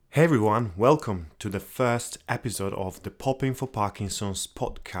Hey everyone, welcome to the first episode of the Popping for Parkinson's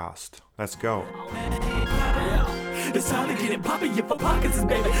podcast. Let's go. It's time to get it popping for Parkinson's,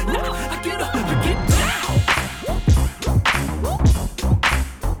 baby. Now I get up and get down.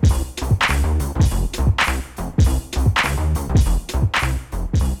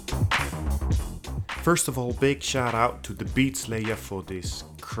 First of all, big shout out to the Beat Slayer for this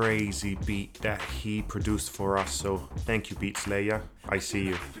crazy beat that he produced for us. So thank you, Beat Slayer. I see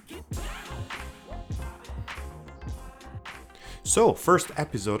you. So, first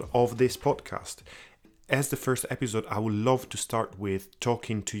episode of this podcast. As the first episode, I would love to start with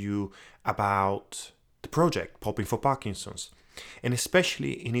talking to you about the project Popping for Parkinson's, and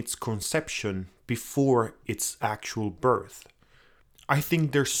especially in its conception before its actual birth. I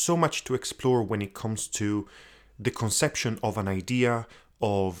think there's so much to explore when it comes to the conception of an idea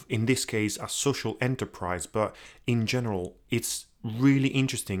of, in this case, a social enterprise, but in general, it's really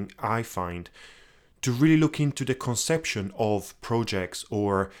interesting, I find, to really look into the conception of projects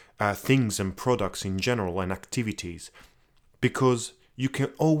or things and products in general and activities, because you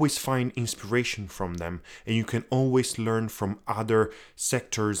can always find inspiration from them and you can always learn from other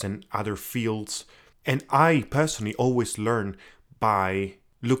sectors and other fields. And I personally always learn by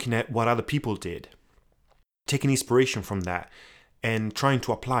looking at what other people did, taking inspiration from that and trying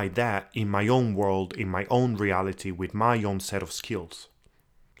to apply that in my own world, in my own reality, with my own set of skills.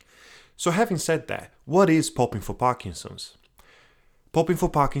 So having said that, what is Popping for Parkinson's? Popping for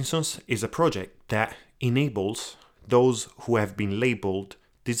Parkinson's is a project that enables those who have been labeled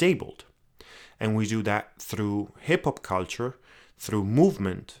disabled. And we do that through hip-hop culture, through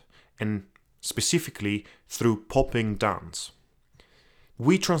movement, and specifically through popping dance.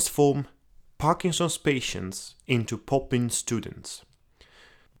 We transform Parkinson's patients into popping students.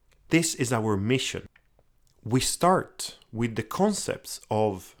 This is our mission. We start with the concepts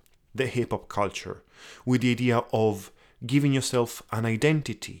of the hip-hop culture, with the idea of giving yourself an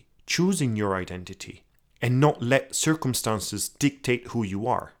identity, choosing your identity, and not let circumstances dictate who you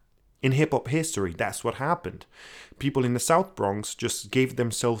are. In hip-hop history, that's what happened. People in the South Bronx just gave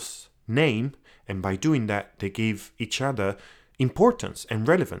themselves name, and by doing that, they gave each other importance and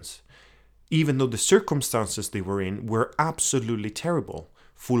relevance, even though the circumstances they were in were absolutely terrible,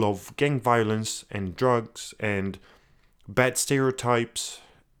 full of gang violence and drugs and bad stereotypes.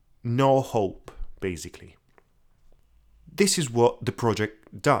 No hope, basically. This is what the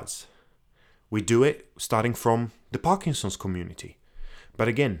project does. We do it starting from the Parkinson's community. But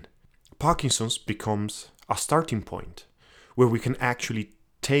again, Parkinson's becomes a starting point where we can actually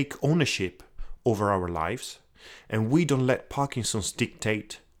take ownership over our lives and we don't let Parkinson's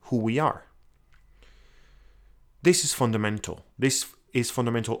dictate who we are. This is fundamental. This is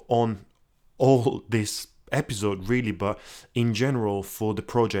fundamental on all this episode really, but in general for the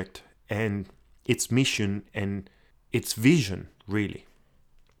project and its mission and its vision really.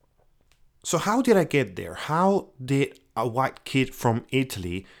 So how did I get there? How did a white kid from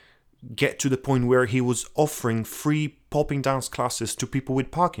Italy get to the point where he was offering free popping dance classes to people with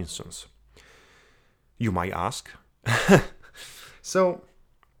Parkinson's? You might ask. So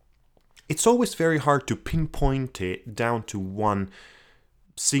it's always very hard to pinpoint it down to one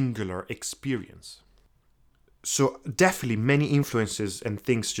singular experience. So definitely many influences and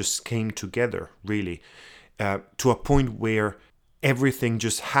things just came together, really, to a point where everything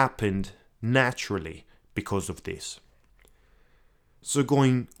just happened naturally because of this. So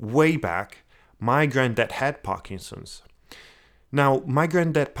going way back, my granddad had Parkinson's. Now, my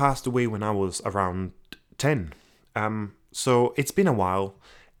granddad passed away when I was around 10. So it's been a while,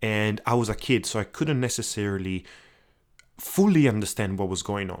 and I was a kid, so I couldn't necessarily fully understand what was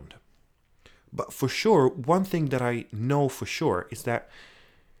going on. But for sure, one thing that I know for sure is that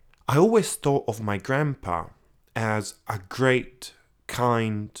I always thought of my grandpa as a great,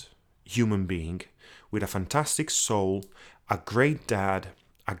 kind human being with a fantastic soul, a great dad,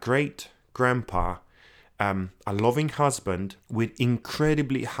 a great grandpa, a loving husband with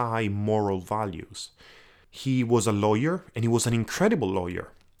incredibly high moral values. He was a lawyer, and he was an incredible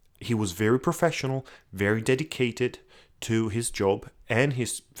lawyer. He was very professional, very dedicated to his job and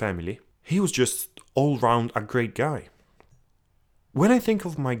his family. He was just all round a great guy. When I think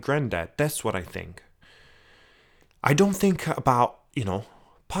of my granddad, that's what I think. I don't think about,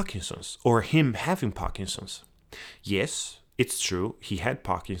 Parkinson's or him having Parkinson's. Yes, it's true, he had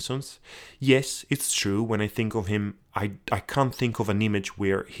Parkinson's. Yes, it's true, when I think of him, I can't think of an image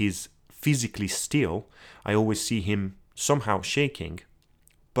where he's physically still. I always see him somehow shaking.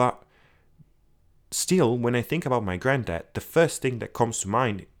 But still, when I think about my granddad, the first thing that comes to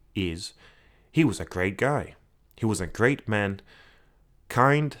mind is he was a great guy. He was a great man,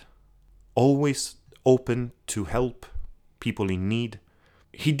 kind, always open to help people in need.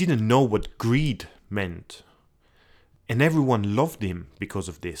 He didn't know what greed meant. And everyone loved him because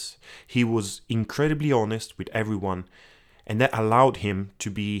of this. He was incredibly honest with everyone, and that allowed him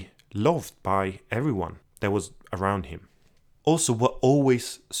to be loved by everyone that was around him. Also, what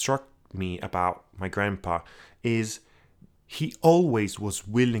always struck me about my grandpa is he always was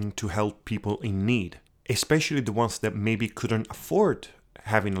willing to help people in need, especially the ones that maybe couldn't afford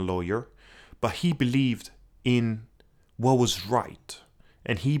having a lawyer, but he believed in what was right,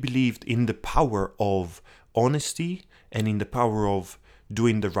 and he believed in the power of honesty and in the power of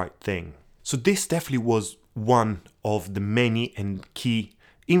doing the right thing. So this definitely was one of the many and key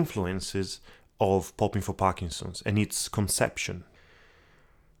influences of Popping for Parkinson's and its conception.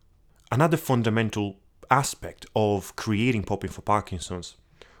 Another fundamental aspect of creating Popping for Parkinson's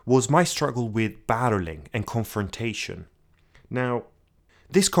was my struggle with battling and confrontation. Now,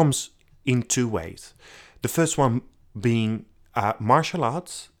 this comes in two ways. The first one being martial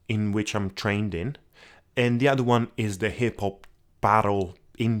arts, in which I'm trained in, and the other one is the hip-hop battle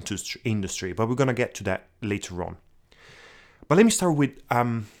industry, but we're going to get to that later on. But let me start with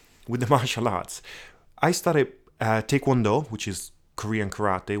the martial arts. I started Taekwondo, which is Korean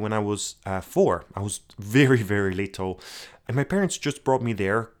karate, when I was 4. I was very, very little. And my parents just brought me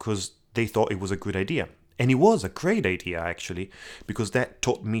there because they thought it was a good idea. And it was a great idea, actually, because that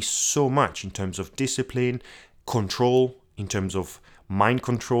taught me so much in terms of discipline, control, in terms of mind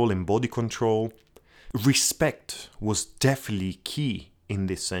control and body control. Respect was definitely key in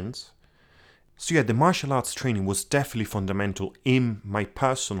this sense. So yeah, the martial arts training was definitely fundamental in my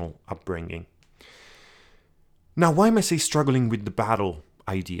personal upbringing. Now, why am I struggling with the battle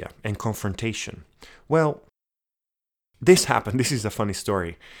idea and confrontation? Well, this happened. This is a funny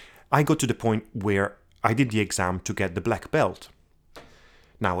story. I got to the point where I did the exam to get the black belt.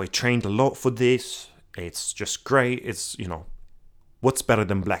 Now, I trained a lot for this. It's just great. It's, what's better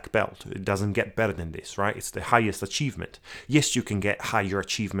than black belt? It doesn't get better than this, right? It's the highest achievement. Yes, you can get higher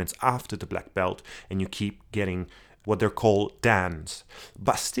achievements after the black belt and you keep getting what they're called dans.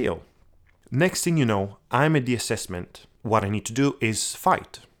 But still, next thing you know, I'm at the assessment. What I need to do is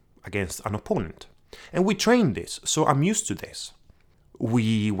fight against an opponent. And we train this, so I'm used to this.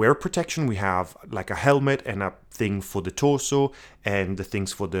 We wear protection. We have like a helmet and a thing for the torso and the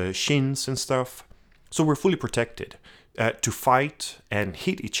things for the shins and stuff. So we're fully protected to fight and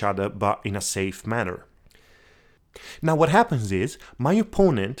hit each other, but in a safe manner. Now what happens is, my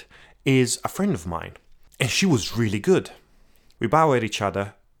opponent is a friend of mine, and she was really good. We bow at each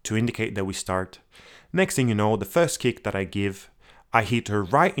other to indicate that we start. Next thing you know, the first kick that I give, I hit her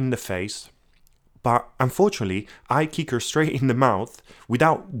right in the face, but unfortunately, I kick her straight in the mouth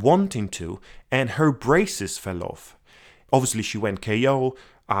without wanting to, and her braces fell off. Obviously, she went KO,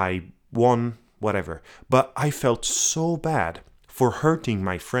 I won, whatever. But I felt so bad for hurting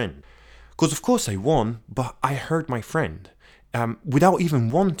my friend. Because of course I won, but I hurt my friend without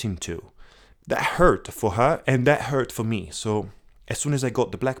even wanting to. That hurt for her and that hurt for me. So as soon as I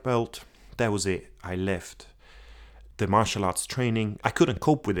got the black belt, that was it. I left the martial arts training. I couldn't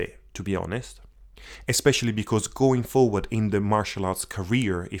cope with it, to be honest. Especially because going forward in the martial arts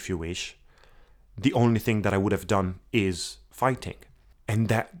career, if you wish, the only thing that I would have done is fighting. And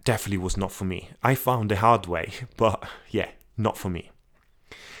that definitely was not for me. I found the hard way, but yeah, not for me.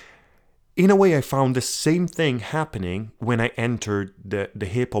 In a way, I found the same thing happening when I entered the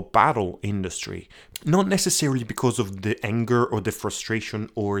hip-hop battle industry. Not necessarily because of the anger or the frustration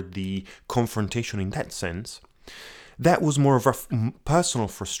or the confrontation in that sense. That was more of a personal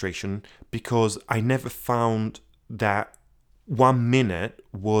frustration because I never found that 1 minute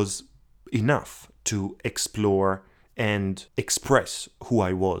was enough to explore and express who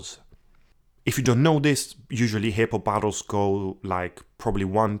I was. If you don't know this, usually hip-hop battles go like probably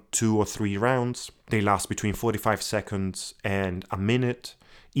 1, 2 or 3 rounds. They last between 45 seconds and a minute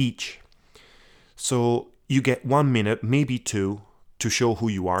each. So you get 1 minute, maybe 2, to show who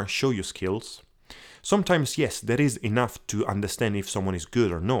you are, show your skills. Sometimes, yes, that is enough to understand if someone is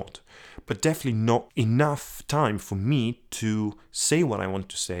good or not, but definitely not enough time for me to say what I want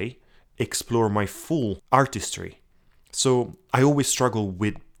to say, explore my full artistry. So I always struggle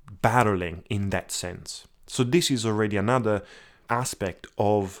with battling in that sense. So this is already another aspect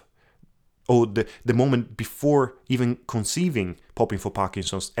of the moment before even conceiving Popping for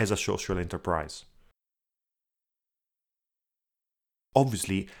Parkinson's as a social enterprise.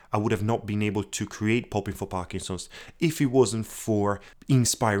 Obviously, I would have not been able to create Popping for Parkinson's if it wasn't for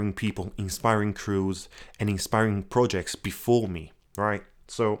inspiring people, inspiring crews, and inspiring projects before me, right?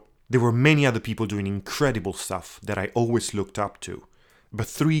 So there were many other people doing incredible stuff that I always looked up to. But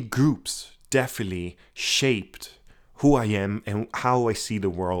 3 groups definitely shaped who I am and how I see the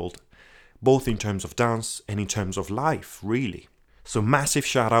world, both in terms of dance and in terms of life, really. So massive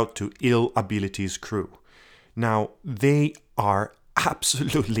shout out to Ill Abilities crew. Now, they are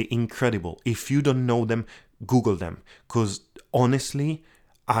absolutely incredible. If you don't know them, Google them, because honestly,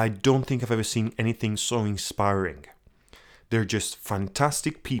 I don't think I've ever seen anything so inspiring. They're just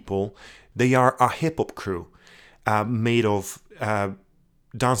fantastic people. They are a hip-hop crew made of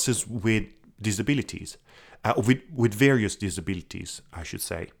dancers with disabilities, with various disabilities, I should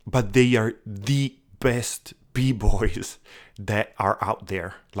say. But they are the best b-boys that are out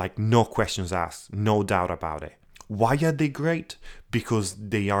there. Like, no questions asked, no doubt about it. Why are they great? Because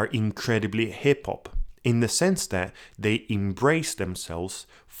they are incredibly hip-hop, in the sense that they embrace themselves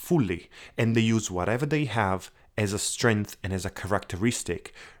fully and they use whatever they have as a strength and as a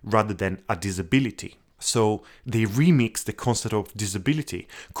characteristic rather than a disability. So they remix the concept of disability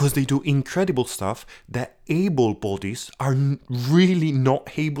because they do incredible stuff that able bodies are really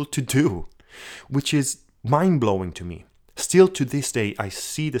not able to do, which is mind-blowing to me. Still to this day, I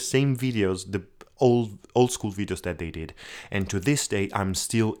see the same videos, the old school videos that they did, and to this day I'm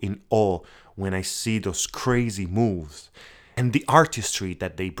still in awe when I see those crazy moves and the artistry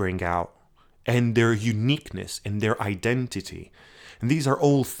that they bring out and their uniqueness and their identity. And these are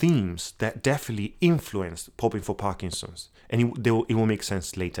all themes that definitely influenced Popping for Parkinson's, and it will make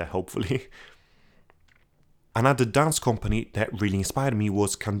sense later, hopefully. Another dance company that really inspired me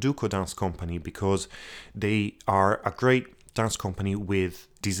was Kanduko Dance Company, because they are a great dance company with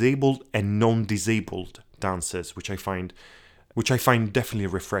disabled and non-disabled dancers, which I find definitely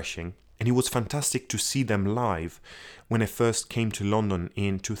refreshing. And it was fantastic to see them live. When I first came to London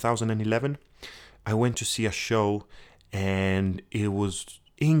in 2011, I went to see a show, and it was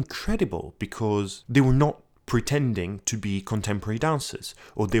incredible because they were not pretending to be contemporary dancers,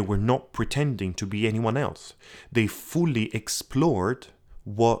 or they were not pretending to be anyone else. They fully explored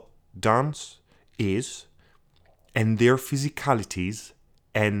what dance is and their physicalities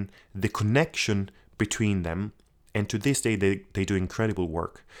and the connection between them. And to this day, they do incredible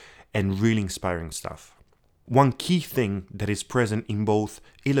work and really inspiring stuff. One key thing that is present in both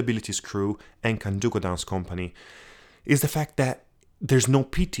Ill Abilities crew and Kanduko Dance Company is the fact that there's no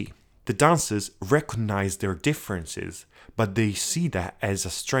pity. The dancers recognize their differences, but they see that as a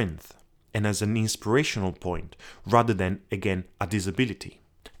strength and as an inspirational point rather than, again, a disability.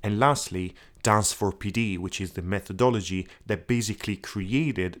 And lastly, Dance for PD, which is the methodology that basically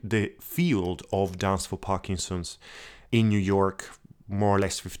created the field of Dance for Parkinson's in New York more or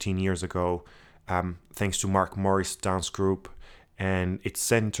less 15 years ago, thanks to Mark Morris Dance Group and its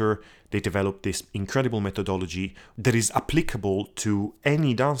center. They developed this incredible methodology that is applicable to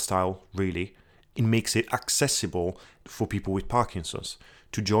any dance style, really. It makes it accessible for people with Parkinson's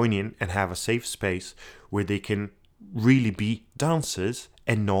to join in and have a safe space where they can really be dancers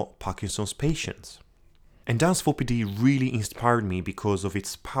and not Parkinson's patients. And Dance for PD really inspired me because of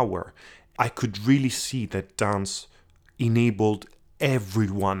its power. I could really see that dance enabled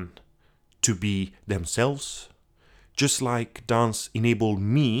everyone to be themselves, just like dance enabled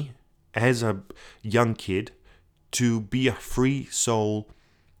me as a young kid to be a free soul,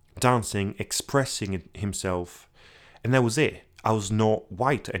 dancing, expressing himself. And that was it. I was not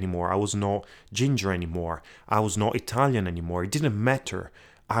white anymore. I was not ginger anymore. I was not Italian anymore. It didn't matter.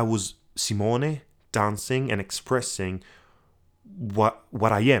 I was Simone, dancing and expressing what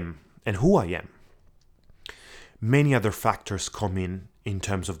I am and who I am. Many other factors come in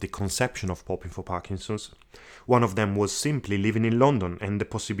terms of the conception of Popping for Parkinson's. One of them was simply living in London and the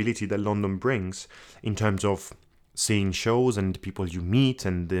possibility that London brings in terms of seeing shows and the people you meet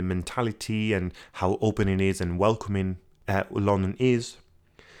and the mentality and how open it is and welcoming London is,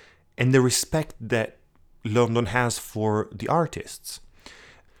 and the respect that London has for the artists.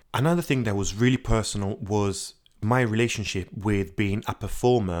 Another thing that was really personal was my relationship with being a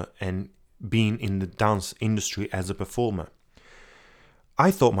performer and being in the dance industry as a performer.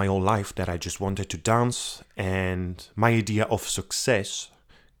 I thought my whole life that I just wanted to dance, and my idea of success,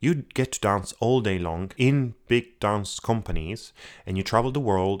 you get to dance all day long in big dance companies, and you travel the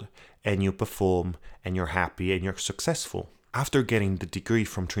world and you perform and you're happy and you're successful. After getting the degree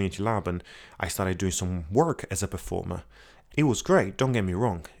from Trinity Laban, I started doing some work as a performer. It was great, don't get me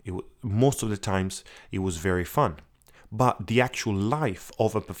wrong. Most of the times it was very fun. But the actual life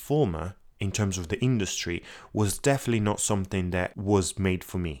of a performer in terms of the industry was definitely not something that was made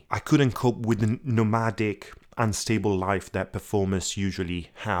for me. I couldn't cope with the nomadic, unstable life that performers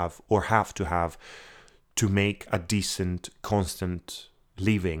usually have or have to make a decent, constant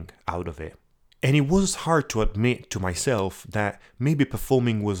living out of it. And it was hard to admit to myself that maybe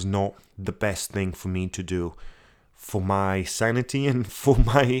performing was not the best thing for me to do for my sanity and for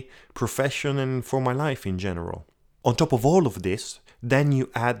my profession and for my life in general. On top of all of this, then you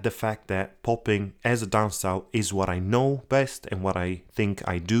add the fact that popping as a dance style is what I know best and what I think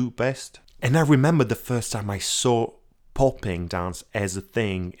I do best. And I remember the first time I saw popping dance as a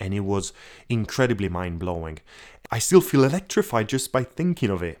thing, and it was incredibly mind-blowing. I still feel electrified just by thinking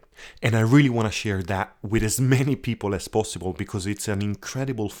of it. And I really want to share that with as many people as possible, because it's an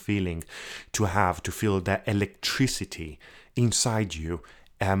incredible feeling to have, to feel that electricity inside you,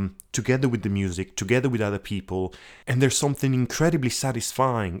 together with the music, together with other people. And there's something incredibly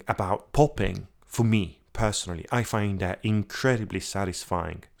satisfying about popping for me personally. I find that incredibly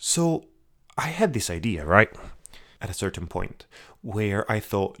satisfying. So I had this idea, right, at a certain point, where I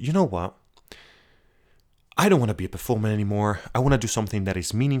thought, you know what? I don't want to be a performer anymore. I want to do something that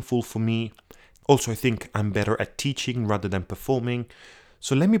is meaningful for me. Also, I think I'm better at teaching rather than performing.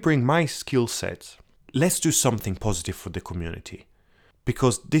 So let me bring my skill sets. Let's do something positive for the community.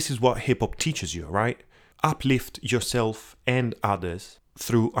 Because this is what hip-hop teaches you, right? Uplift yourself and others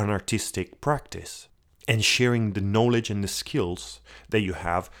through an artistic practice and sharing the knowledge and the skills that you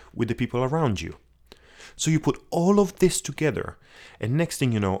have with the people around you. So you put all of this together, and next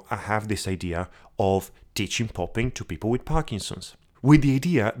thing you know, I have this idea of teaching popping to people with Parkinson's, with the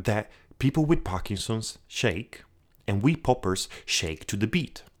idea that people with Parkinson's shake, and we poppers shake to the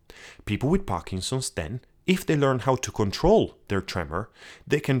beat. People with Parkinson's then, if they learn how to control their tremor,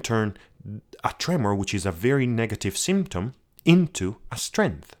 they can turn a tremor, which is a very negative symptom, into a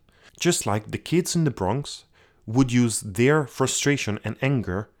strength. Just like the kids in the Bronx would use their frustration and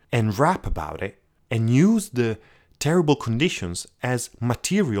anger and rap about it, and use the terrible conditions as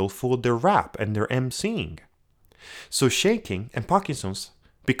material for their rap and their emceeing. So shaking and Parkinson's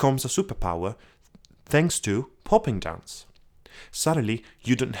becomes a superpower thanks to popping dance. Suddenly,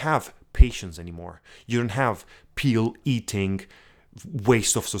 you don't have patience anymore. You don't have pill eating,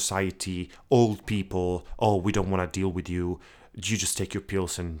 waste of society, old people, oh, we don't want to deal with you, you just take your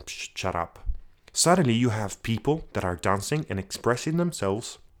pills and shut up. Suddenly, you have people that are dancing and expressing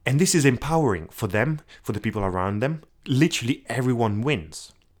themselves. And this is empowering for them, for the people around them. Literally everyone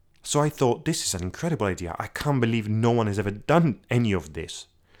wins. So I thought, this is an incredible idea. I can't believe no one has ever done any of this.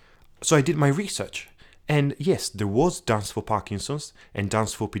 So I did my research. And yes, there was Dance for Parkinson's and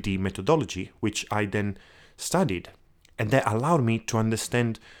Dance for PD methodology, which I then studied. And that allowed me to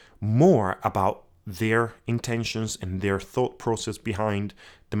understand more about their intentions and their thought process behind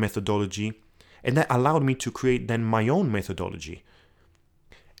the methodology. And that allowed me to create then my own methodology.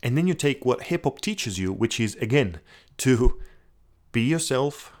 And then you take what hip-hop teaches you, which is, again, to be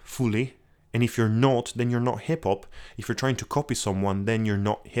yourself fully. And if you're not, then you're not hip-hop. If you're trying to copy someone, then you're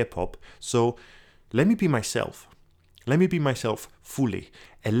not hip-hop. So let me be myself. Let me be myself fully.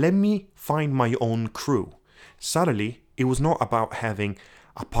 And let me find my own crew. Suddenly, it was not about having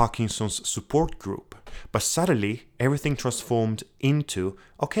a Parkinson's support group. But suddenly, everything transformed into,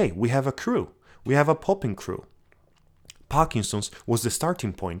 okay, we have a crew. We have a popping crew. Parkinson's was the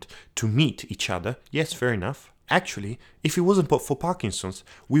starting point to meet each other. Yes, fair enough. Actually, if it wasn't for Parkinson's,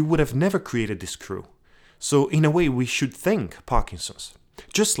 we would have never created this crew. So in a way, we should thank Parkinson's.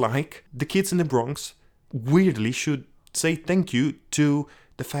 Just like the kids in the Bronx weirdly should say thank you to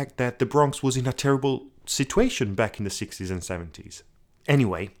the fact that the Bronx was in a terrible situation back in the 60s and 70s.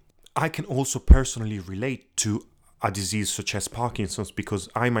 Anyway, I can also personally relate to a disease such as Parkinson's because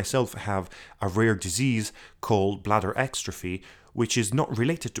I myself have a rare disease called bladder atrophy, which is not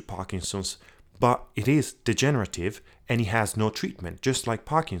related to Parkinson's, but it is degenerative and it has no treatment, just like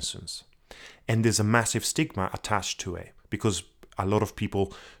Parkinson's. And there's a massive stigma attached to it because a lot of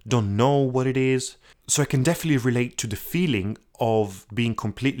people don't know what it is. So I can definitely relate to the feeling of being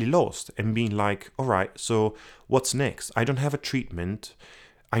completely lost and being like, all right, so what's next? I don't have a treatment.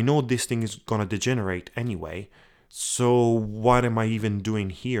 I know this thing is gonna degenerate anyway. So what am I even doing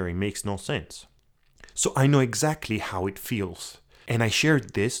here? It makes no sense. So I know exactly how it feels. And I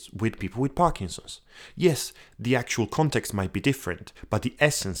shared this with people with Parkinson's. Yes, the actual context might be different, but the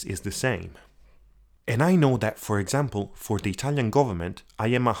essence is the same. And I know that, for example, for the Italian government, I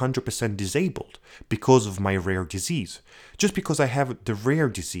am 100% disabled because of my rare disease. Just because I have the rare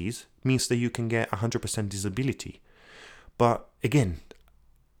disease means that you can get 100% disability. But again,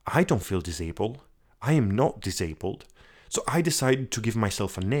 I don't feel disabled. I am not disabled. So I decided to give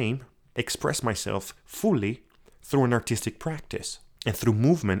myself a name, express myself fully through an artistic practice and through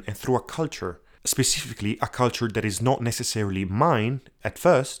movement and through a culture, specifically a culture that is not necessarily mine at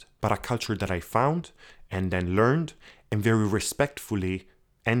first, but a culture that I found and then learned and very respectfully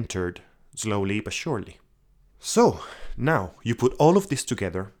entered slowly but surely. So, now you put all of this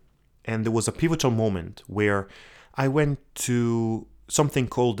together, and there was a pivotal moment where I went to something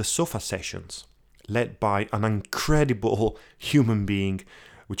called the Sofa Sessions, led by an incredible human being,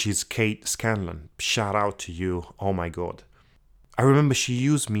 which is Kate Scanlon. Shout out to you, oh my god. I remember she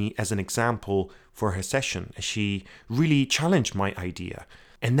used me as an example for her session. She really challenged my idea.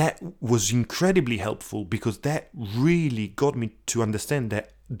 And that was incredibly helpful because that really got me to understand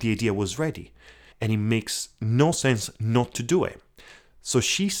that the idea was ready. And it makes no sense not to do it. So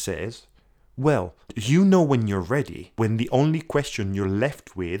she says, well, you know when you're ready, when the only question you're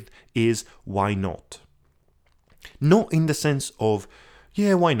left with is why not? Not in the sense of,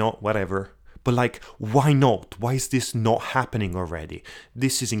 yeah, why not, whatever. But like, why not? Why is this not happening already?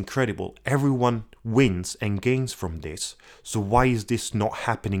 This is incredible. Everyone wins and gains from this. So why is this not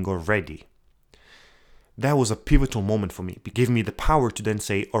happening already? That was a pivotal moment for me. It gave me the power to then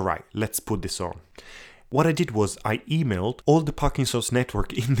say, all right, let's put this on. What I did was I emailed all the Parkinson's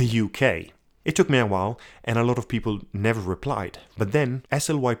network in the UK. It took me a while and a lot of people never replied. But then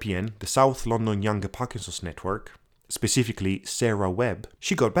SLYPN, the South London Younger Parkinson's Network, specifically Sarah Webb,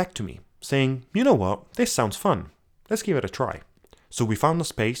 she got back to me saying, you know what, this sounds fun. Let's give it a try. So we found a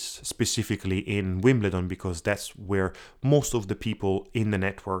space specifically in Wimbledon because that's where most of the people in the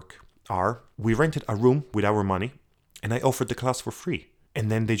network are. We rented a room with our money and I offered the class for free. And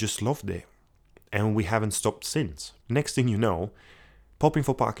then they just loved it. And we haven't stopped since. Next thing you know, Popping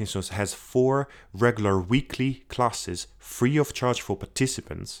for Parkinson's has 4 regular weekly classes free of charge for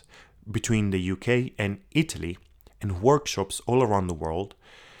participants between the UK and Italy and workshops all around the world.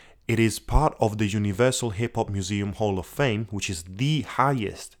 It is part of the Universal Hip Hop Museum Hall of Fame, which is the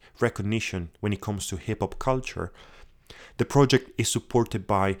highest recognition when it comes to hip hop culture. The project is supported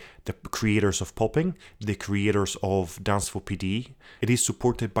by the creators of Popping, the creators of Dance for PD. It is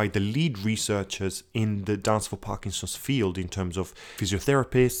supported by the lead researchers in the Dance for Parkinson's field in terms of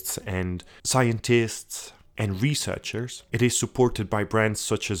physiotherapists and scientists and researchers. It is supported by brands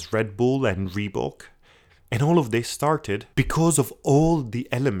such as Red Bull and Reebok. And all of this started because of all the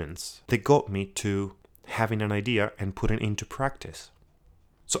elements that got me to having an idea and putting it into practice.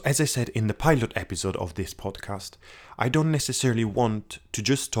 So as I said in the pilot episode of this podcast, I don't necessarily want to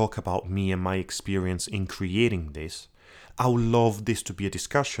just talk about me and my experience in creating this. I would love this to be a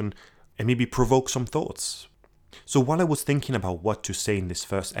discussion and maybe provoke some thoughts. So while I was thinking about what to say in this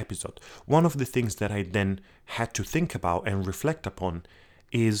first episode, one of the things that I then had to think about and reflect upon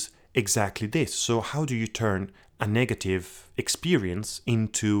is exactly this. So how do you turn a negative experience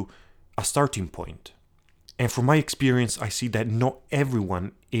into a starting point? And from my experience, I see that not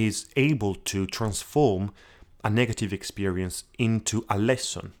everyone is able to transform a negative experience into a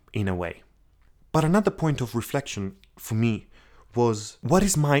lesson in a way. But another point of reflection for me was, what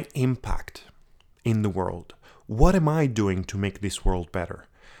is my impact in the world? What am I doing to make this world better?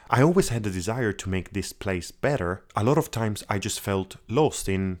 I always had the desire to make this place better. A lot of times I just felt lost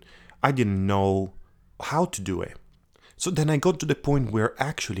I didn't know how to do it. So then I got to the point where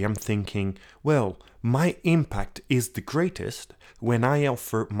actually I'm thinking, well, my impact is the greatest when I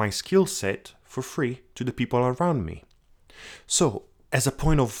offer my skill set for free to the people around me. So, as a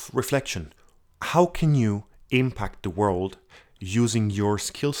point of reflection, how can you impact the world using your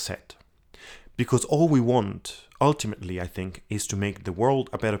skill set? Because all we want, ultimately, I think, is to make the world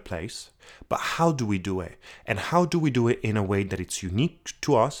a better place. But how do we do it? And how do we do it in a way that it's unique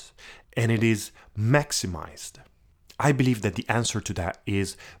to us and it is maximized? I believe that the answer to that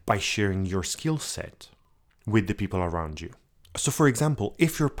is by sharing your skill set with the people around you. So for example,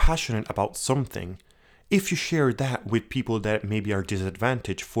 if you're passionate about something, if you share that with people that maybe are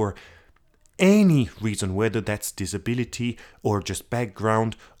disadvantaged for any reason, whether that's disability or just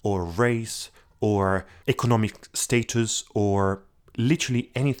background or race or economic status or literally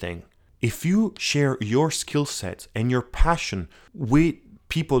anything, if you share your skill set and your passion with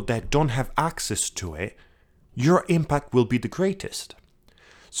people that don't have access to it, your impact will be the greatest.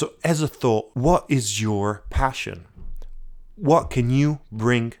 So as a thought, what is your passion? What can you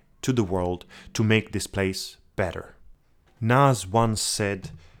bring to the world to make this place better? Nas once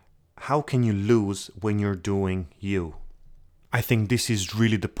said, how can you lose when you're doing you? I think this is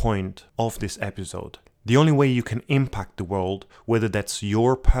really the point of this episode. The only way you can impact the world, whether that's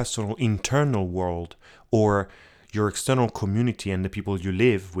your personal internal world or your external community and the people you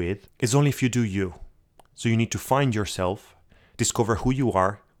live with, is only if you do you. So you need to find yourself, discover who you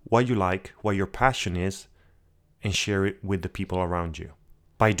are, what you like, what your passion is, and share it with the people around you.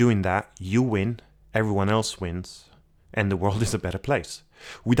 By doing that, you win, everyone else wins, and the world is a better place.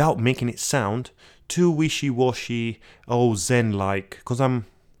 Without making it sound too wishy-washy, Zen-like, because I'm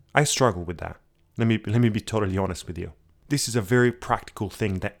I struggle with that. Let me be totally honest with you. This is a very practical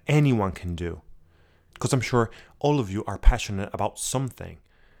thing that anyone can do. Because I'm sure all of you are passionate about something.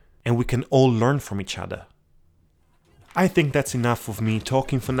 And we can all learn from each other. I think that's enough of me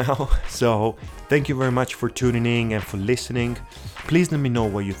talking for now. So thank you very much for tuning in and for listening. Please let me know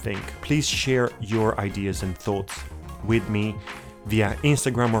what you think. Please share your ideas and thoughts with me via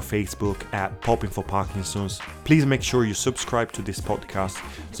Instagram or Facebook at Popping for Parkinson's. Please make sure you subscribe to this podcast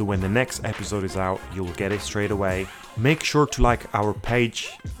so when the next episode is out, you'll get it straight away. Make sure to like our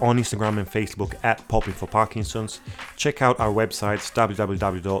page on Instagram and Facebook at Popping for Parkinson's. Check out our websites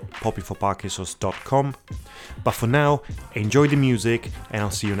www.poppingforparkinsons.com. But for now, enjoy the music and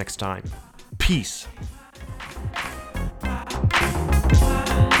I'll see you next time. Peace!